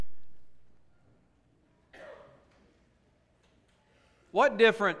What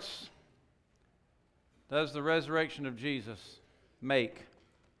difference does the resurrection of Jesus make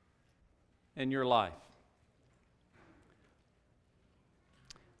in your life?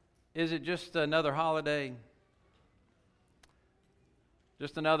 Is it just another holiday?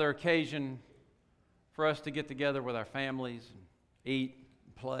 Just another occasion for us to get together with our families and eat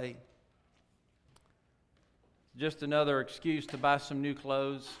and play? Just another excuse to buy some new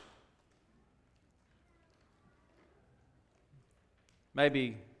clothes?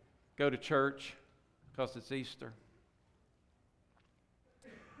 Maybe go to church because it's Easter?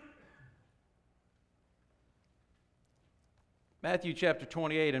 Matthew chapter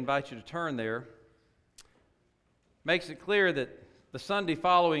 28, I invite you to turn there, makes it clear that the Sunday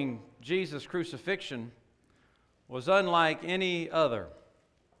following Jesus' crucifixion was unlike any other.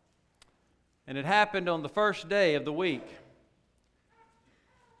 And it happened on the first day of the week.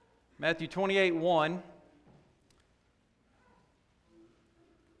 Matthew 28:1.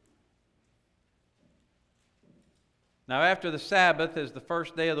 Now after the Sabbath, as the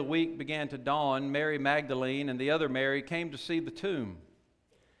first day of the week began to dawn, Mary Magdalene and the other Mary came to see the tomb.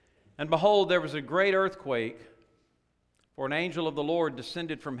 And behold, there was a great earthquake, for an angel of the Lord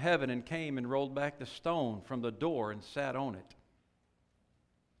descended from heaven and came and rolled back the stone from the door and sat on it.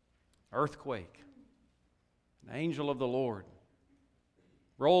 Earthquake. An angel of the Lord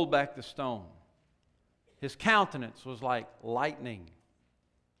rolled back the stone. His countenance was like lightning.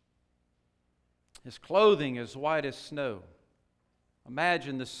 His clothing as white as snow.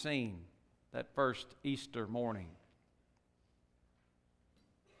 Imagine the scene that first Easter morning.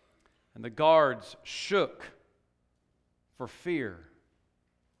 And the guards shook for fear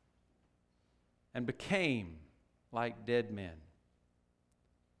and became like dead men.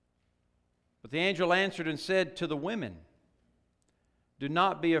 But the angel answered and said to the women, "Do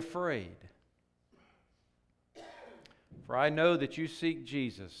not be afraid, for I know that you seek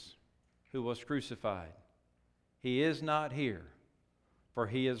Jesus, who was crucified. He is not here, for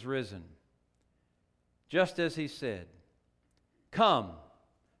he is risen, just as he said. Come,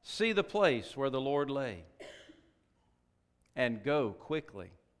 see the place where the Lord lay, and go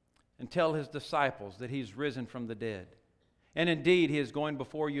quickly and tell his disciples that he's risen from the dead. And indeed, he is going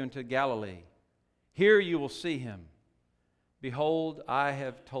before you into Galilee. Here you will see him. Behold, I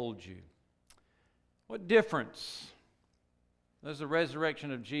have told you." What difference does the resurrection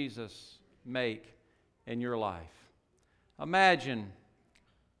of Jesus make in your life? Imagine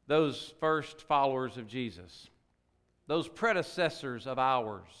those first followers of Jesus, those predecessors of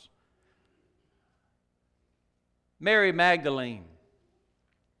ours. Mary Magdalene,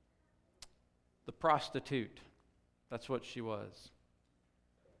 the prostitute, that's what she was.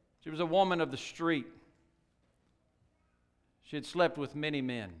 She was a woman of the street. She had slept with many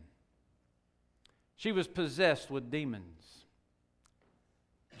men. She was possessed with demons.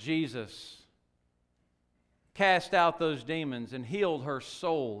 Jesus cast out those demons and healed her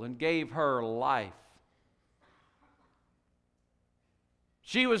soul and gave her life.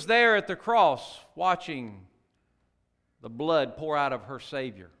 She was there at the cross watching the blood pour out of her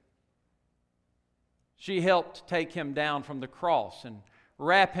Savior. She helped take him down from the cross and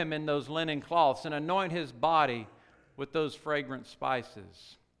wrap him in those linen cloths and anoint his body with those fragrant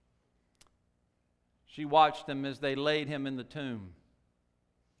spices. She watched them as they laid him in the tomb.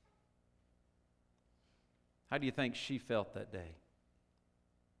 How do you think she felt that day?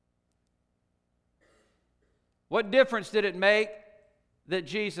 What difference did it make that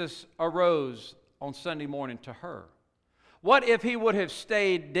Jesus arose on Sunday morning to her? What if he would have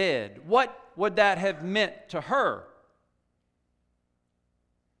stayed dead? What would that have meant to her?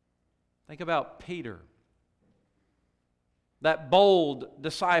 Think about Peter, that bold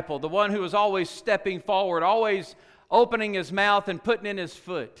disciple, the one who was always stepping forward, always opening his mouth and putting in his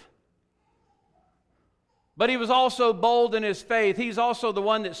foot. But he was also bold in his faith. He's also the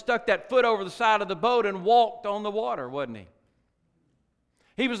one that stuck that foot over the side of the boat and walked on the water, wasn't he?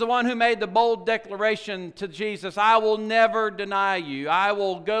 He was the one who made the bold declaration to Jesus, "I will never deny you. I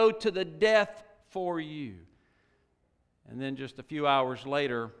will go to the death for you." And then just a few hours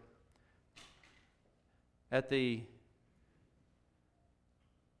later, at the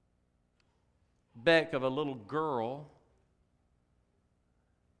beck of a little girl,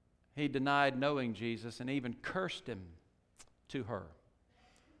 he denied knowing Jesus and even cursed him to her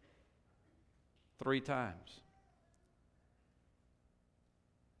 3 times.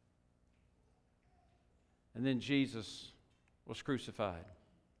 And then Jesus was crucified.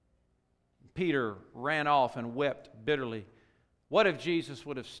 Peter ran off and wept bitterly. What if Jesus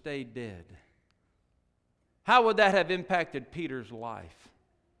would have stayed dead? How would that have impacted Peter's life?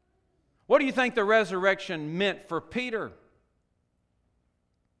 What do you think the resurrection meant for Peter?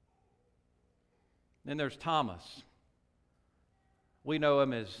 Then there's Thomas. We know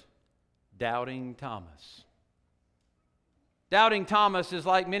him as Doubting Thomas. Doubting Thomas is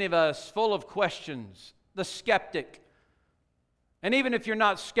like many of us, full of questions, the skeptic. And even if you're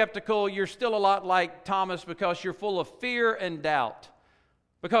not skeptical, you're still a lot like Thomas because you're full of fear and doubt.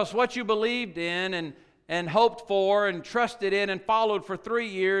 Because what you believed in and hoped for and trusted in and followed for 3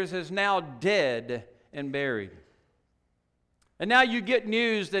 years is now dead and buried. And now you get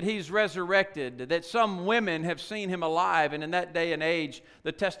news that he's resurrected, that some women have seen him alive, and in that day and age,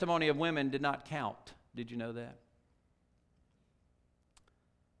 the testimony of women did not count. Did you know that?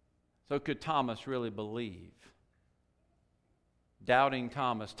 So could Thomas really believe? Doubting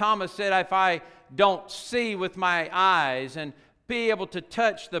Thomas. Thomas said, if I don't see with my eyes and be able to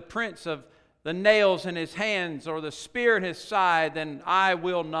touch the prints of the nails in his hands or the spear in his side, then I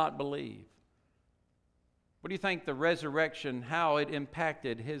will not believe. What do you think the resurrection, how it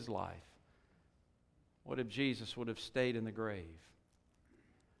impacted his life? What if Jesus would have stayed in the grave?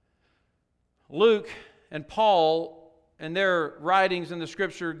 Luke and Paul, in their writings in the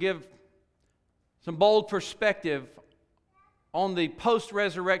Scripture, give some bold perspective on the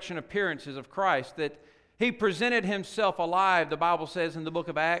post-resurrection appearances of Christ, that he presented himself alive, the Bible says in the book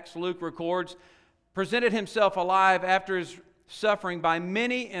of Acts, Luke records, presented himself alive after his suffering by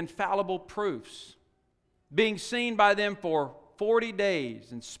many infallible proofs, being seen by them for 40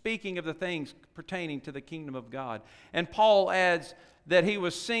 days and speaking of the things pertaining to the kingdom of God. And Paul adds that he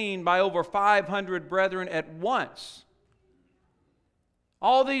was seen by over 500 brethren at once.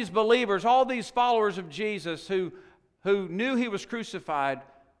 All these believers, all these followers of Jesus who knew he was crucified,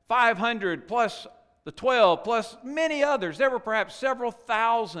 500 plus the 12 plus many others. There were perhaps several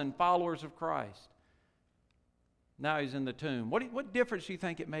thousand followers of Christ. Now he's in the tomb. What difference do you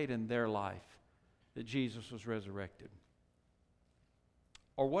think it made in their life that Jesus was resurrected?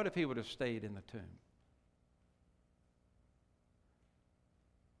 Or what if he would have stayed in the tomb?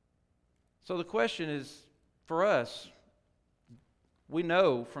 So the question is, for us, we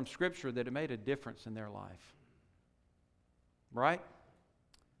know from Scripture that it made a difference in their life. Right?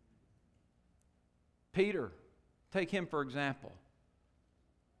 Peter, take him for example,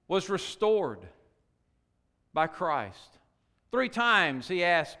 was restored by Christ. 3 times he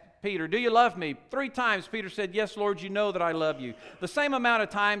asked Peter, do you love me? 3 times Peter said, yes, Lord, you know that I love you. The same amount of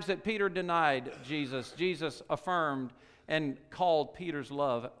times that Peter denied Jesus, Jesus affirmed and called Peter's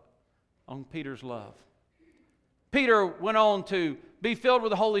love on Peter's love. Peter went on to be filled with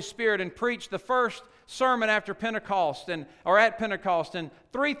the Holy Spirit and preached the first sermon after Pentecost at Pentecost, and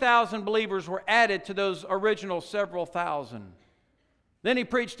 3,000 believers were added to those original several thousand. Then he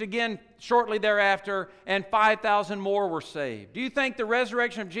preached again shortly thereafter, and 5,000 more were saved. Do you think the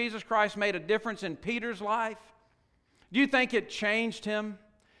resurrection of Jesus Christ made a difference in Peter's life? Do you think it changed him?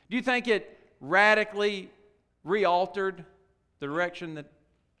 Do you think it radically re-altered the direction that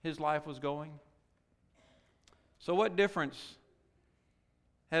his life was going? So what difference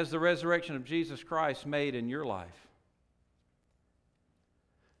has the resurrection of Jesus Christ made in your life?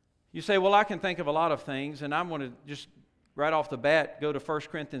 You say, well, I can think of a lot of things, and I'm going to just right off the bat go to 1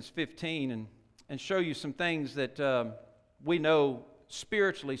 Corinthians 15 and show you some things that we know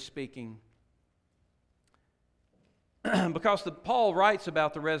spiritually speaking. Because Paul writes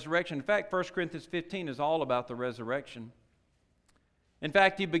about the resurrection. In fact, 1 Corinthians 15 is all about the resurrection. In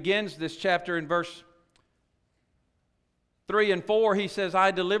fact, he begins this chapter in verse 3 and 4, he says,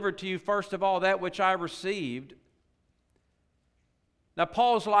 I delivered to you first of all that which I received. Now,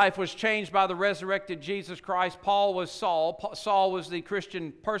 Paul's life was changed by the resurrected Jesus Christ. Paul was Saul. Saul was the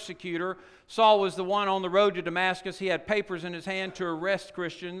Christian persecutor. Saul was the one on the road to Damascus. He had papers in his hand to arrest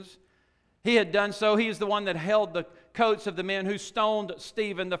Christians. He had done so. He is the one that held the coats of the men who stoned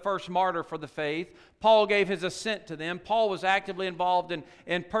Stephen, the first martyr for the faith. Paul gave his assent to them. Paul was actively involved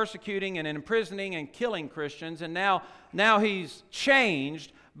in persecuting and imprisoning and killing Christians. And now he's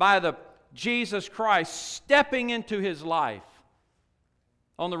changed by the Jesus Christ stepping into his life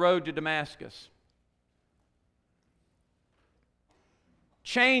on the road to Damascus.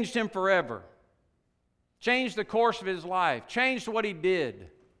 Changed him forever. Changed the course of his life. Changed what he did.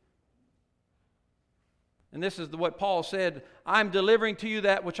 And this is what Paul said, I'm delivering to you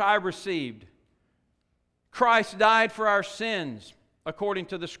that which I received. Christ died for our sins, according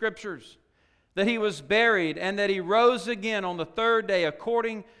to the Scriptures, that he was buried, and that he rose again on the 3rd day,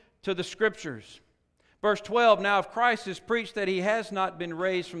 according to the Scriptures. Verse 12, now if Christ has preached that he has not been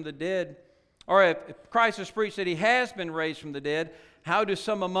raised from the dead, or if Christ has preached that he has been raised from the dead, how do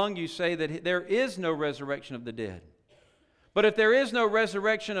some among you say that there is no resurrection of the dead? But if there is no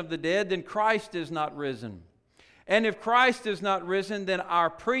resurrection of the dead, then Christ is not risen. And if Christ is not risen, then our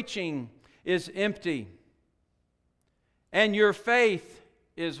preaching is empty. And your faith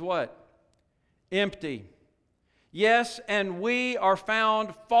is what? Empty. Yes, and we are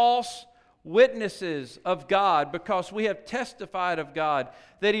found false witnesses of God because we have testified of God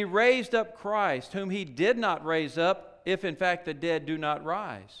that He raised up Christ, whom He did not raise up, if in fact the dead do not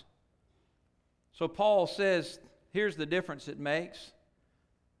rise. So Paul says, here's the difference it makes.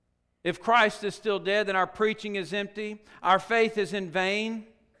 If Christ is still dead, then our preaching is empty. Our faith is in vain.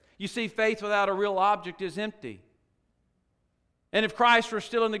 You see, faith without a real object is empty. And if Christ were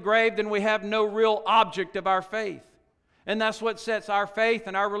still in the grave, then we have no real object of our faith. And that's what sets our faith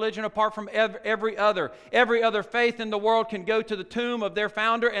and our religion apart from every other. Every other faith in the world can go to the tomb of their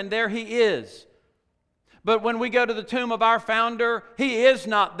founder, and there he is. But when we go to the tomb of our founder, he is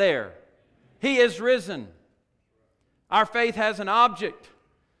not there. He is risen. Our faith has an object.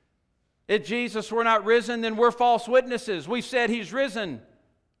 If Jesus were not risen, then we're false witnesses. We said he's risen.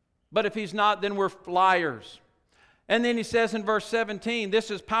 But if he's not, then we're liars. And then he says in verse 17, this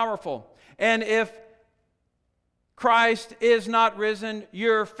is powerful. And if Christ is not risen,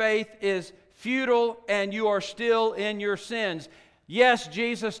 your faith is futile and you are still in your sins. Yes,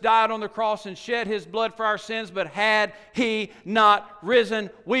 Jesus died on the cross and shed His blood for our sins, but had He not risen,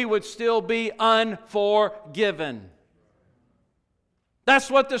 we would still be unforgiven. That's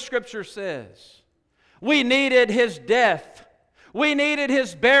what the Scripture says. We needed His death. We needed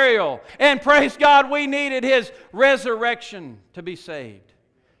His burial. And praise God, we needed His resurrection to be saved.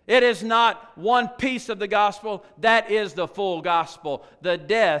 It is not one piece of the gospel. That is the full gospel. The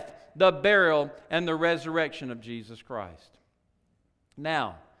death, the burial, and the resurrection of Jesus Christ.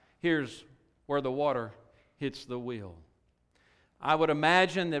 Now, here's where the water hits the wheel. I would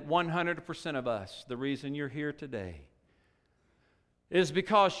imagine that 100% of us, the reason you're here today, is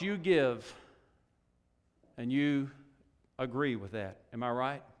because you give and you agree with that. Am I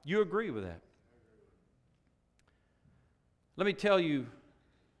right? You agree with that. Let me tell you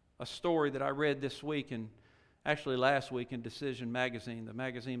a story that I read this week, and actually last week in Decision Magazine, the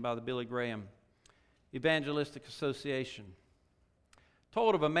magazine by the Billy Graham Evangelistic Association.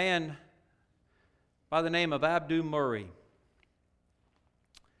 Told of a man by the name of Abdu Murray.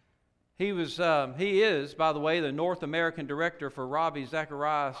 He is, by the way, the North American director for Ravi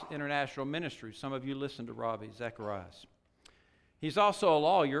Zacharias International Ministries. Some of you listen to Ravi Zacharias. He's also a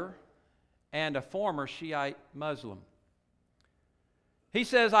lawyer and a former Shiite Muslim. He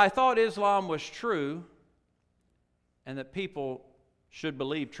says, I thought Islam was true and that people should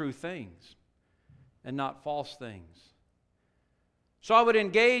believe true things and not false things. So I would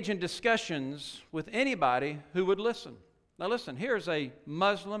engage in discussions with anybody who would listen. Now listen, here's a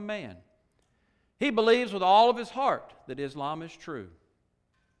Muslim man. He believes with all of his heart that Islam is true.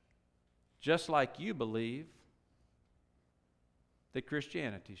 Just like you believe that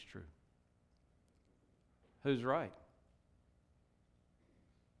Christianity is true. Who's right?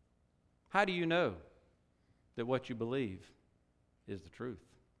 How do you know that what you believe is the truth?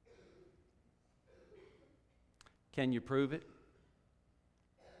 Can you prove it?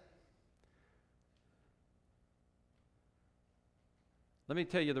 Let me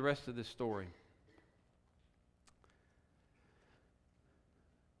tell you the rest of this story.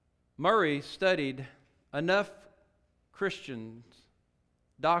 Murray studied enough Christian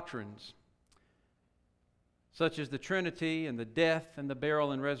doctrines, such as the Trinity and the death and the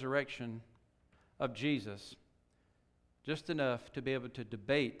burial and resurrection of Jesus, just enough to be able to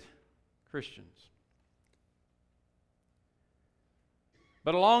debate Christians.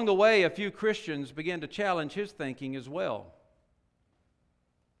 But along the way, a few Christians began to challenge his thinking as well,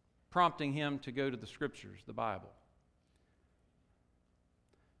 prompting him to go to the Scriptures, the Bible.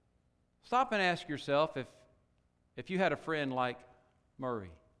 Stop and ask yourself if you had a friend like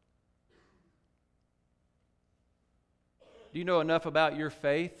Murray. Do you know enough about your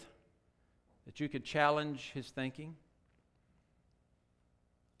faith that you could challenge his thinking?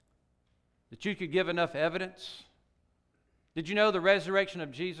 That you could give enough evidence? Did you know the resurrection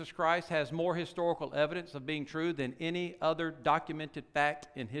of Jesus Christ has more historical evidence of being true than any other documented fact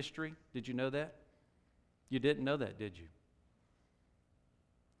in history? Did you know that? You didn't know that, did you?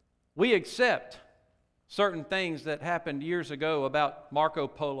 We accept certain things that happened years ago about Marco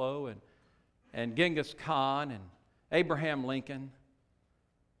Polo and Genghis Khan and Abraham Lincoln.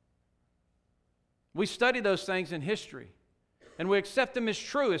 We study those things in history, and we accept them as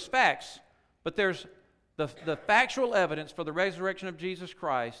true, as facts. But there's the factual evidence for the resurrection of Jesus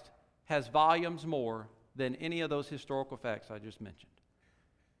Christ has volumes more than any of those historical facts I just mentioned.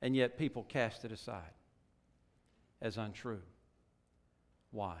 And yet people cast it aside as untrue.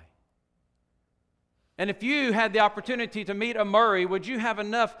 Why? And if you had the opportunity to meet a Murray, would you have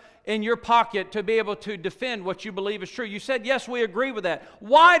enough in your pocket to be able to defend what you believe is true? You said, yes, we agree with that.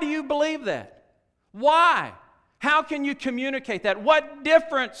 Why do you believe that? Why? How can you communicate that? What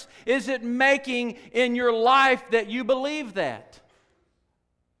difference is it making in your life that you believe that?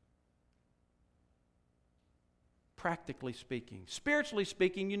 Practically speaking. Spiritually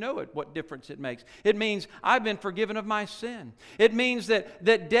speaking, you know what difference it makes. It means I've been forgiven of my sin. It means that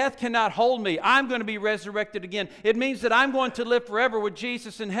death cannot hold me. I'm going to be resurrected again. It means that I'm going to live forever with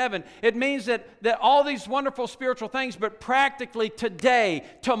Jesus in heaven. It means that all these wonderful spiritual things, but practically today,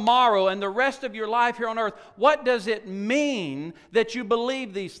 tomorrow, and the rest of your life here on earth, what does it mean that you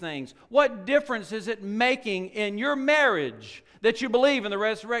believe these things? What difference is it making in your marriage that you believe in the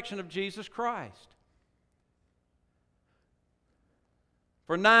resurrection of Jesus Christ?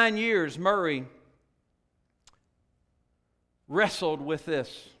 For 9 years, Murray wrestled with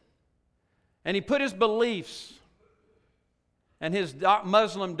this. And he put his beliefs and his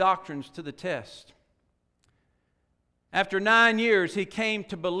Muslim doctrines to the test. After 9 years, he came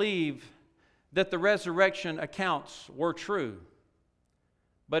to believe that the resurrection accounts were true.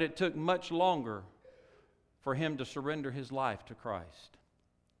 But it took much longer for him to surrender his life to Christ.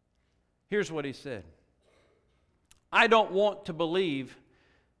 Here's what he said. I don't want to believe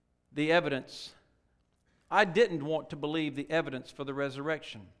the evidence. I didn't want to believe the evidence for the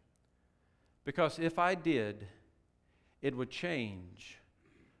resurrection, because if I did, it would change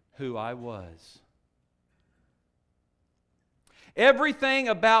who I was. Everything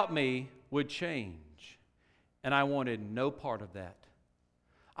about me would change, and I wanted no part of that.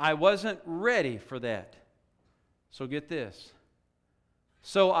 I wasn't ready for that. So get this.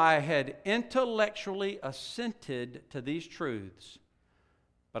 So I had intellectually assented to these truths,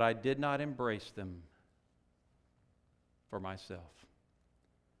 but I did not embrace them for myself.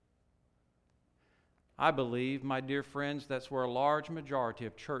 I believe, my dear friends, that's where a large majority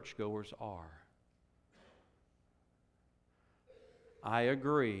of churchgoers are. I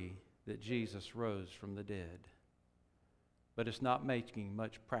agree that Jesus rose from the dead, but it's not making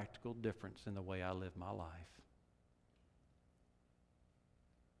much practical difference in the way I live my life.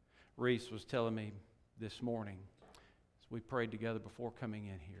 Reese was telling me this morning, we prayed together before coming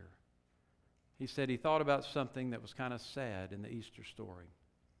in here. He said he thought about something that was kind of sad in the Easter story.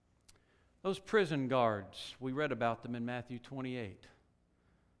 Those prison guards, we read about them in Matthew 28.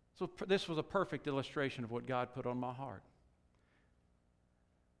 So this was a perfect illustration of what God put on my heart.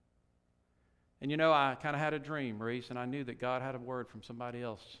 And you know, I kind of had a dream, Reese, and I knew that God had a word from somebody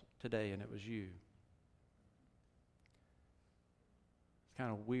else today, and it was you. It's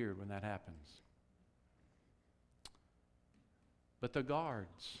kind of weird when that happens. But the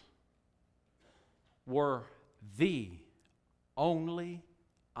guards were the only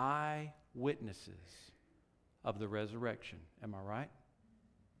eyewitnesses of the resurrection. Am I right?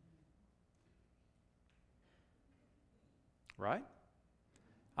 Right?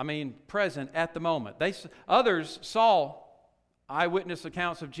 I mean, present at the moment. Others saw eyewitness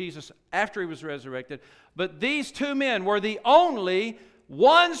accounts of Jesus after he was resurrected, but these two men were the only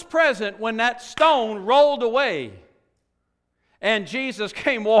ones present when that stone rolled away and Jesus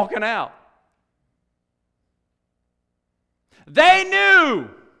came walking out. They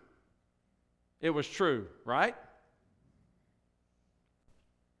knew it was true, right?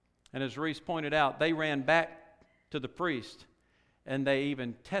 And as Reese pointed out, they ran back to the priest and they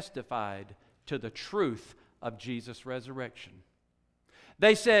even testified to the truth of Jesus' resurrection.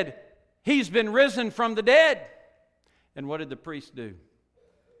 They said, he's been risen from the dead. And what did the priest do?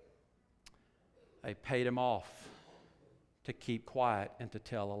 They paid him off to keep quiet and to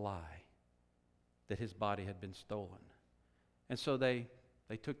tell a lie that his body had been stolen. And so they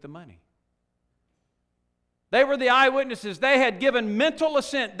took the money. They were the eyewitnesses. They had given mental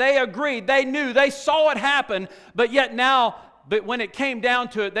assent. They agreed. They knew. They saw it happen. But yet now, when it came down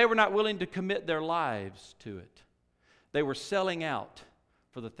to it, they were not willing to commit their lives to it. They were selling out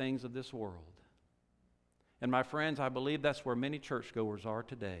for the things of this world. And my friends, I believe that's where many churchgoers are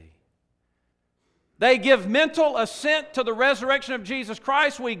today. They give mental assent to the resurrection of Jesus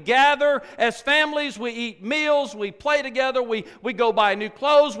Christ. We gather as families, we eat meals, we play together, we go buy new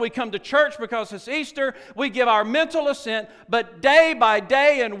clothes, we come to church because it's Easter. We give our mental assent, but day by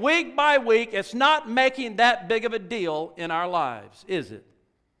day and week by week, it's not making that big of a deal in our lives, is it?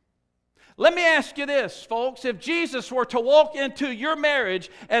 Let me ask you this, folks. If Jesus were to walk into your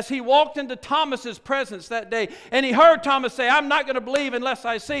marriage as he walked into Thomas's presence that day, and he heard Thomas say, I'm not going to believe unless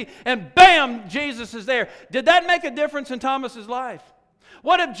I see, and bam, Jesus is there. Did that make a difference in Thomas's life?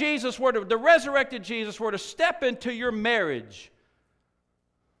 What if the resurrected Jesus were to step into your marriage?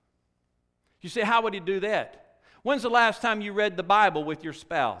 You say, how would he do that? When's the last time you read the Bible with your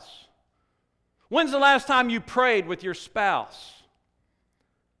spouse? When's the last time you prayed with your spouse?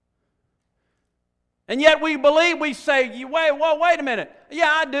 And yet we say, wait a minute. Yeah,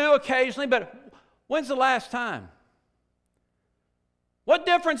 I do occasionally, but when's the last time? What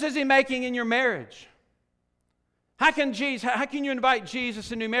difference is he making in your marriage? How can you invite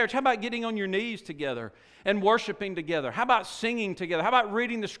Jesus into marriage? How about getting on your knees together and worshiping together? How about singing together? How about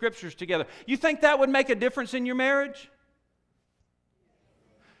reading the Scriptures together? You think that would make a difference in your marriage?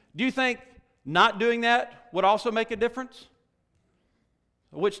 Do you think not doing that would also make a difference?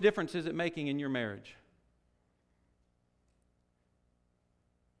 Which difference is it making in your marriage?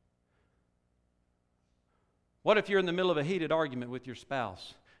 What if you're in the middle of a heated argument with your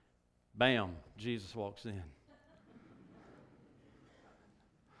spouse? Bam, Jesus walks in.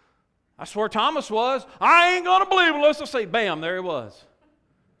 I swear Thomas was. I ain't going to believe it unless I say, bam, there he was.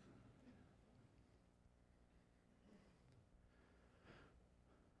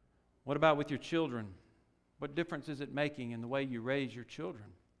 What about with your children? What difference is it making in the way you raise your children?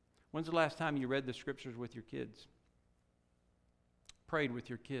 When's the last time you read the Scriptures with your kids? Prayed with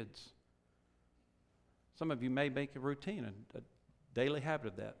your kids? Some of you may make a routine, a daily habit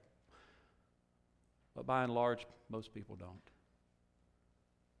of that. But by and large, most people don't.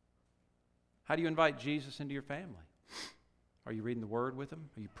 How do you invite Jesus into your family? Are you reading the Word with them?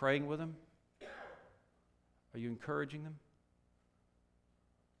 Are you praying with them? Are you encouraging them?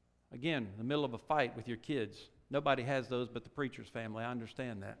 Again, in the middle of a fight with your kids. Nobody has those but the preacher's family. I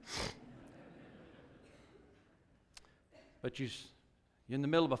understand that. But you're in the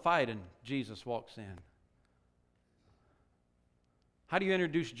middle of a fight and Jesus walks in. How do you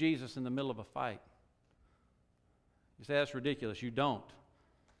introduce Jesus in the middle of a fight? You say, that's ridiculous. You don't.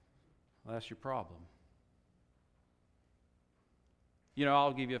 Well, that's your problem. You know,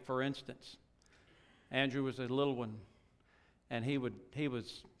 I'll give you, for instance, Andrew was a little one, and he wouldn't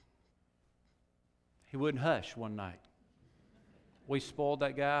hush one night. We spoiled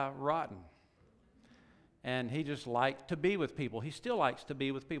that guy rotten. And he just liked to be with people. He still likes to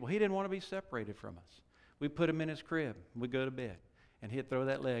be with people. He didn't want to be separated from us. We put him in his crib. We'd go to bed. And he'd throw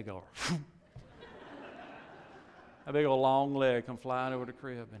that leg over. A big old long leg come flying over the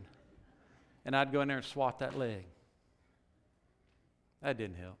crib. And I'd go in there and swat that leg. That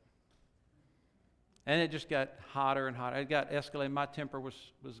didn't help. And it just got hotter and hotter. It got escalated. My temper was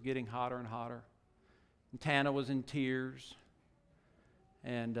getting hotter and hotter. And Tana was in tears.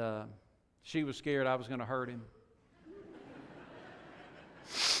 And she was scared I was going to hurt him.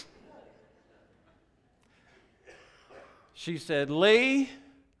 She said, Lee,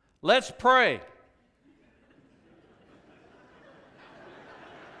 let's pray.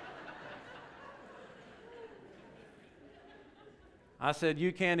 I said,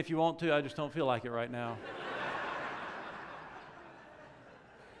 you can if you want to. I just don't feel like it right now.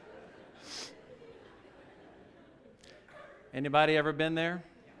 Anybody ever been there?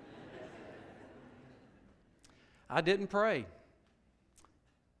 I didn't pray.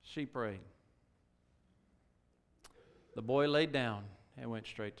 She prayed. The boy laid down and went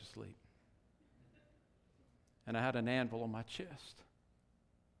straight to sleep. And I had an anvil on my chest.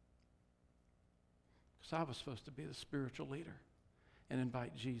 Because I was supposed to be the spiritual leader and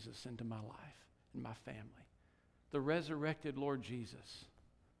invite Jesus into my life and my family. The resurrected Lord Jesus.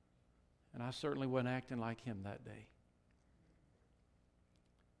 And I certainly wasn't acting like him that day.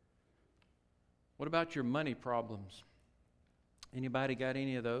 What about your money problems? Anybody got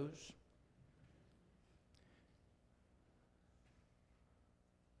any of those?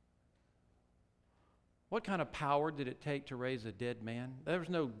 What kind of power did it take to raise a dead man? There was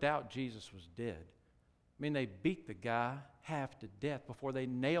no doubt Jesus was dead. I mean, they beat the guy half to death before they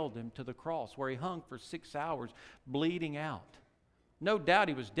nailed him to the cross, where he hung for 6 hours, bleeding out. No doubt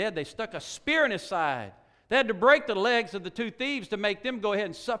he was dead. They stuck a spear in his side. They had to break the legs of the two thieves to make them go ahead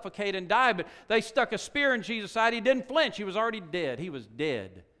and suffocate and die, but they stuck a spear in Jesus' side. He didn't flinch. He was already dead. He was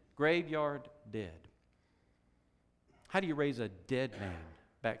dead. Graveyard dead. How do you raise a dead man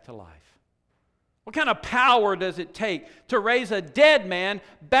back to life? What kind of power does it take to raise a dead man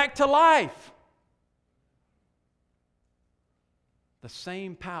back to life? The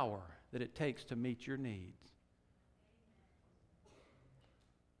same power that it takes to meet your needs.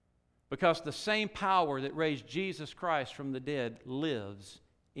 Because the same power that raised Jesus Christ from the dead lives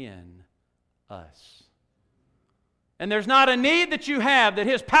in us. And there's not a need that you have that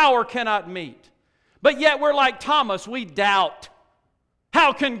His power cannot meet. But yet we're like Thomas, we doubt.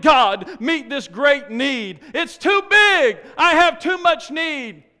 How can God meet this great need? It's too big. I have too much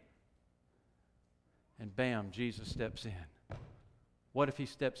need. And bam, Jesus steps in. What if He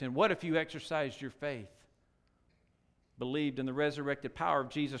steps in? What if you exercised your faith? Believed in the resurrected power of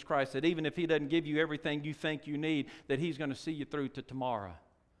Jesus Christ, that even if He doesn't give you everything you think you need, that He's going to see you through to tomorrow.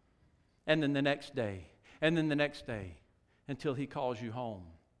 And then the next day. And then the next day. Until He calls you home.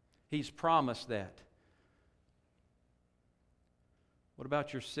 He's promised that. What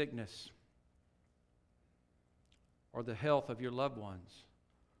about your sickness? Or the health of your loved ones?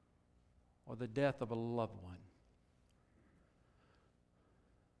 Or the death of a loved one?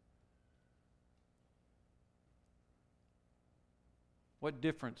 What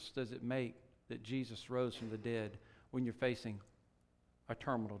difference does it make that Jesus rose from the dead when you're facing a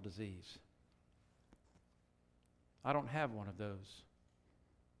terminal disease? I don't have one of those.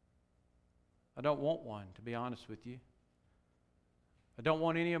 I don't want one, to be honest with you. I don't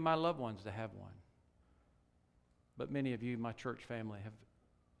want any of my loved ones to have one. But many of you, my church family,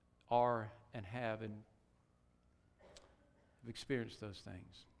 are and have experienced those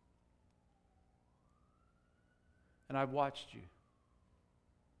things. And I've watched you.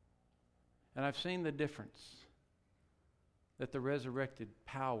 And I've seen the difference that the resurrected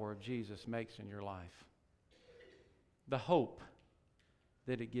power of Jesus makes in your life. The hope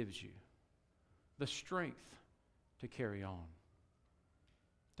that it gives you. The strength to carry on.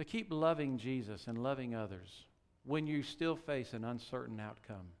 To keep loving Jesus and loving others when you still face an uncertain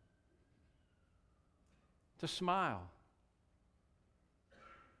outcome. To smile.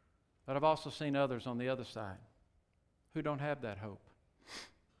 But I've also seen others on the other side who don't have that hope.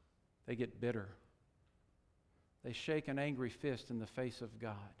 They get bitter. They shake an angry fist in the face of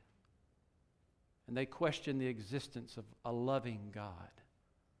God. And they question the existence of a loving God.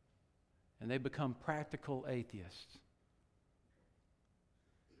 And they become practical atheists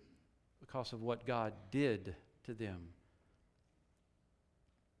because of what God did to them.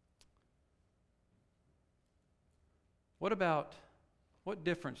 What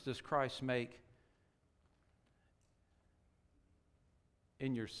difference does Christ make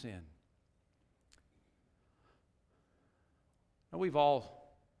in your sin? Now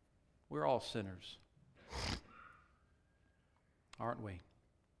we're all sinners, aren't we?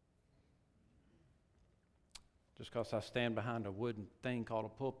 Just because I stand behind a wooden thing called a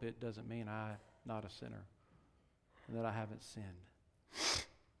pulpit doesn't mean I'm not a sinner and that I haven't sinned.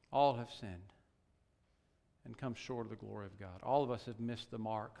 All have sinned and come short of the glory of God. All of us have missed the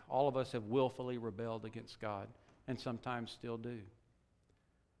mark. All of us have willfully rebelled against God and sometimes still do.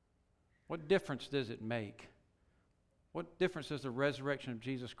 What difference does it make? What difference does the resurrection of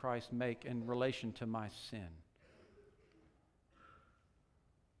Jesus Christ make in relation to my sin?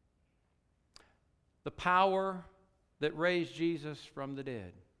 The power that raised Jesus from the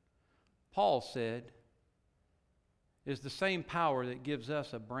dead, Paul said, is the same power that gives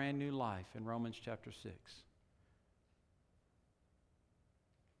us a brand new life in Romans chapter 6.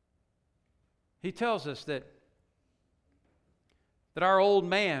 He tells us that our old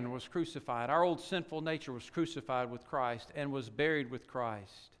man was crucified, our old sinful nature was crucified with Christ and was buried with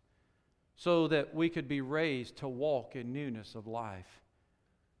Christ so that we could be raised to walk in newness of life.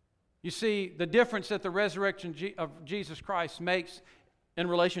 You see, the difference that the resurrection of Jesus Christ makes in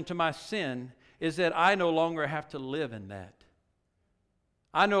relation to my sin is that I no longer have to live in that.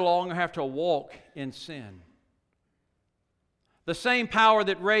 I no longer have to walk in sin. The same power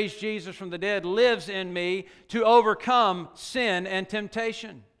that raised Jesus from the dead lives in me to overcome sin and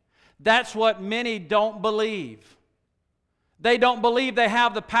temptation. That's what many don't believe. They don't believe they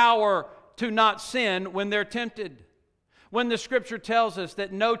have the power to not sin when they're tempted. When the Scripture tells us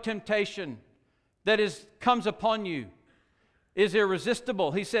that no temptation that comes upon you is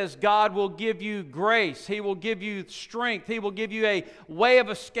irresistible. He says God will give you grace. He will give you strength. He will give you a way of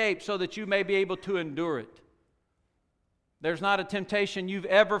escape so that you may be able to endure it. There's not a temptation you've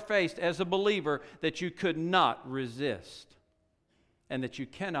ever faced as a believer that you could not resist and that you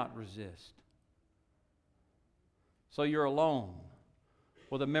cannot resist. So you're alone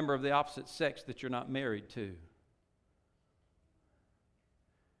with a member of the opposite sex that you're not married to.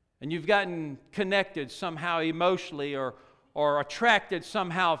 And you've gotten connected somehow emotionally or attracted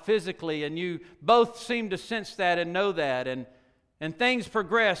somehow physically, and you both seem to sense that and know that, and things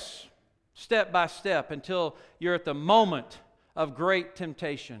progress step by step until you're at the moment of great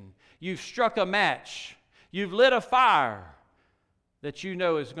temptation. You've struck a match. You've lit a fire that you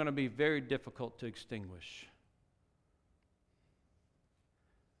know is going to be very difficult to extinguish.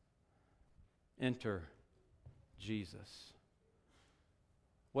 Enter Jesus.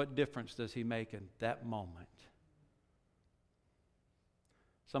 What difference does He make in that moment?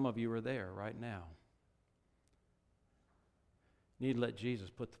 Some of you are there right now. You need to let Jesus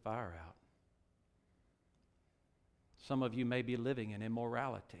put the fire out. Some of you may be living in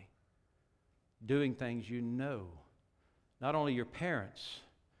immorality, doing things you know not only your parents,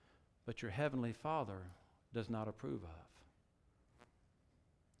 but your Heavenly Father does not approve of.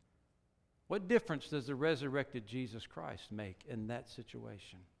 What difference does the resurrected Jesus Christ make in that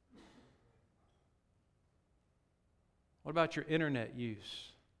situation? What about your internet use?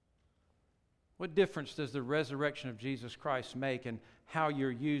 What difference does the resurrection of Jesus Christ make in how you're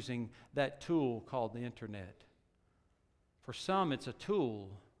using that tool called the internet? For some, it's a tool.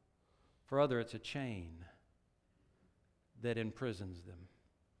 For others, it's a chain that imprisons them.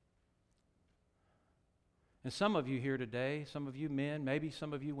 And some of you here today, some of you men, maybe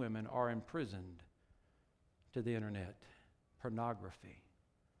some of you women, are imprisoned to the internet, pornography.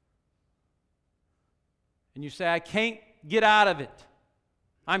 And you say, I can't get out of it.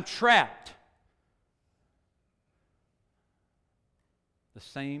 I'm trapped. The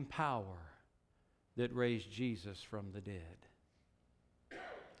same power that raised Jesus from the dead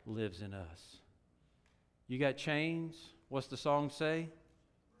lives in us. You got chains? What's the song say?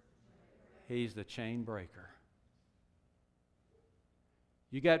 He's the chain breaker.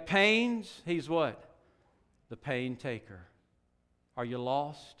 You got pains? He's what? The pain taker. Are you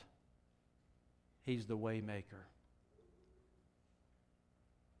lost? He's the way maker.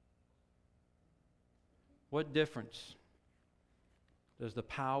 What difference does the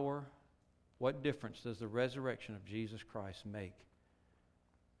power, what difference does the resurrection of Jesus Christ make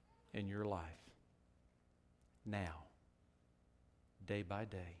in your life? Now, day by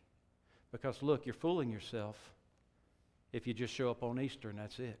day. Because look, you're fooling yourself if you just show up on Easter and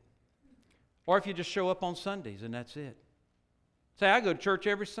that's it. Or if you just show up on Sundays and that's it. Say, I go to church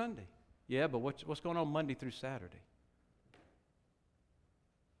every Sunday. Yeah, but what's going on Monday through Saturday?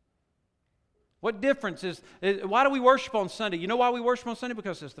 What difference is, why do we worship on Sunday? You know why we worship on Sunday?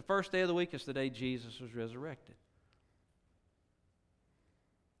 Because it's the first day of the week. It's the day Jesus was resurrected.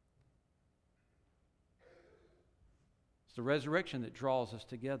 It's the resurrection that draws us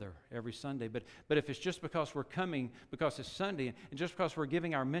together every Sunday. But if it's just because we're coming, because it's Sunday, and just because we're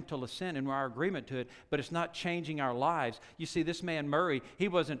giving our mental assent and our agreement to it, but it's not changing our lives. You see, this man Murray, he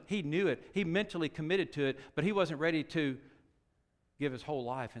knew it. He mentally committed to it, but he wasn't ready to give his whole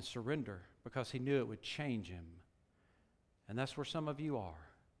life and surrender because he knew it would change him. And that's where some of you are.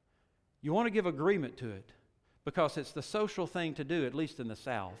 You want to give agreement to it because it's the social thing to do, at least in the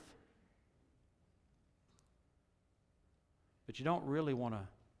South. But you don't really want to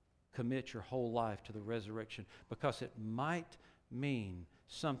commit your whole life to the resurrection because it might mean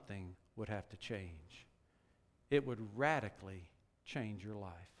something would have to change. It would radically change your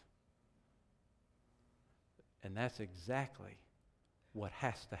life. And that's exactly what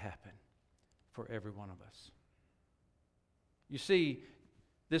has to happen for every one of us. You see,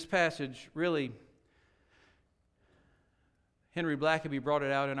 this passage really, Henry Blackaby brought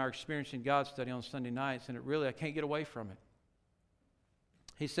it out in our Experiencing God study on Sunday nights, and I can't get away from it.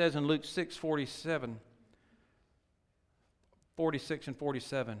 He says in Luke 6:46 and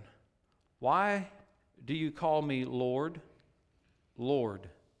 47, why do you call me Lord, Lord,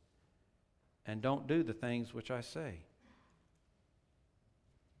 and don't do the things which I say?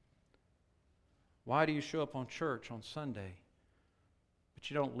 Why do you show up on church on Sunday, but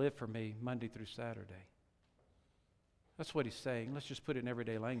you don't live for me Monday through Saturday? That's what he's saying. Let's just put it in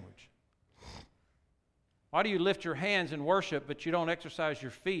everyday language. Why do you lift your hands in worship, but you don't exercise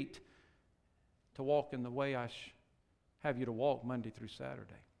your feet to walk in the way I have you to walk Monday through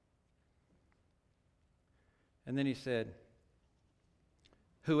Saturday? And then he said,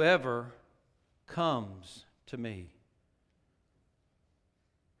 whoever comes to me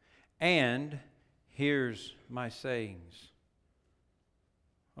and hears my sayings.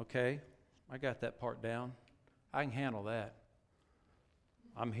 Okay, I got that part down. I can handle that.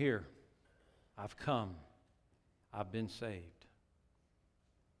 I'm here. I've come. I've been saved.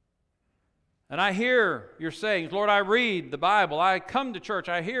 And I hear your sayings. Lord, I read the Bible. I come to church.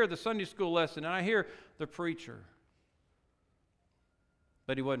 I hear the Sunday school lesson, and I hear the preacher.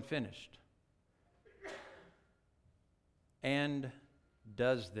 But he wasn't finished. And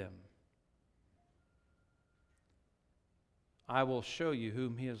does them. I will show you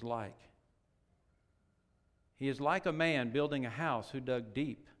whom he is like. He is like a man building a house who dug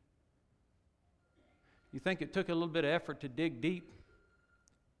deep. You think it took a little bit of effort to dig deep?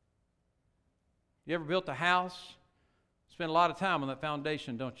 You ever built a house? Spend a lot of time on that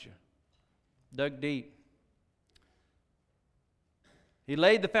foundation, don't you? Dug deep. He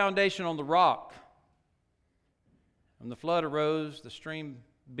laid the foundation on the rock. When the flood arose, the stream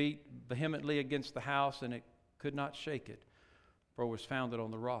beat vehemently against the house, and it could not shake it, for it was founded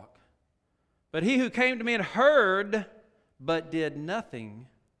on the rock. But he who came to me and heard, but did nothing,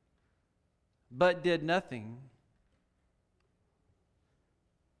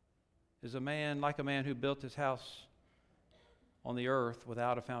 is a man like a man who built his house on the earth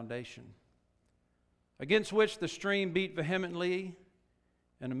without a foundation, against which the stream beat vehemently,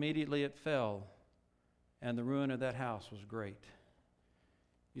 and immediately it fell, and the ruin of that house was great.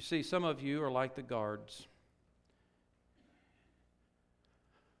 You see, some of you are like the guards.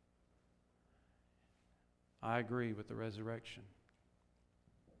 I agree with the resurrection.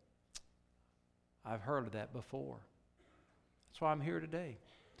 I've heard of that before. That's why I'm here today,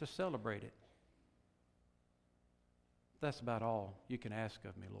 to celebrate it. That's about all you can ask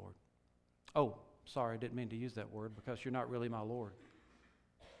of me, Lord. Oh, sorry, I didn't mean to use that word, because you're not really my Lord.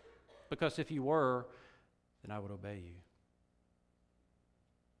 Because if you were, then I would obey you.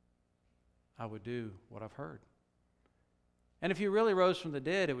 I would do what I've heard. And if you really rose from the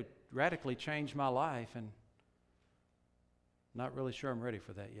dead, it would radically change my life, and I'm not really sure I'm ready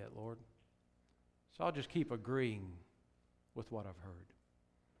for that yet, Lord. So I'll just keep agreeing with what I've heard.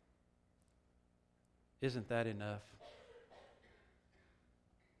 Isn't that enough?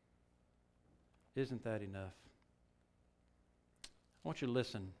 Isn't that enough? I want you to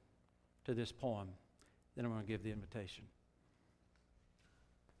listen to this poem, then I'm going to give the invitation.